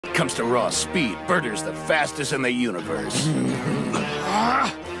comes to raw speed, Berter's the fastest in the universe.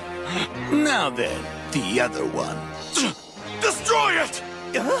 Now then, the other one. Destroy it!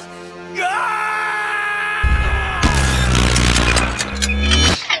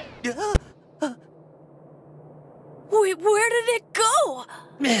 Wait, where did it go?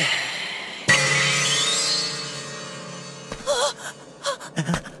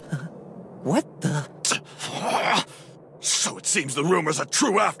 What the? So it seems the rumors are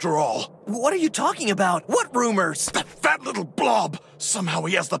true after all. What are you talking about? What rumors? That fat little blob! Somehow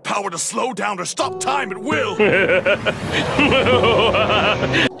he has the power to slow down or stop time at will!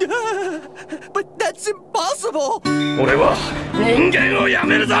 But that's impossible! 俺は人間をや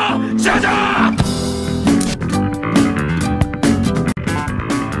めるぞジョジョ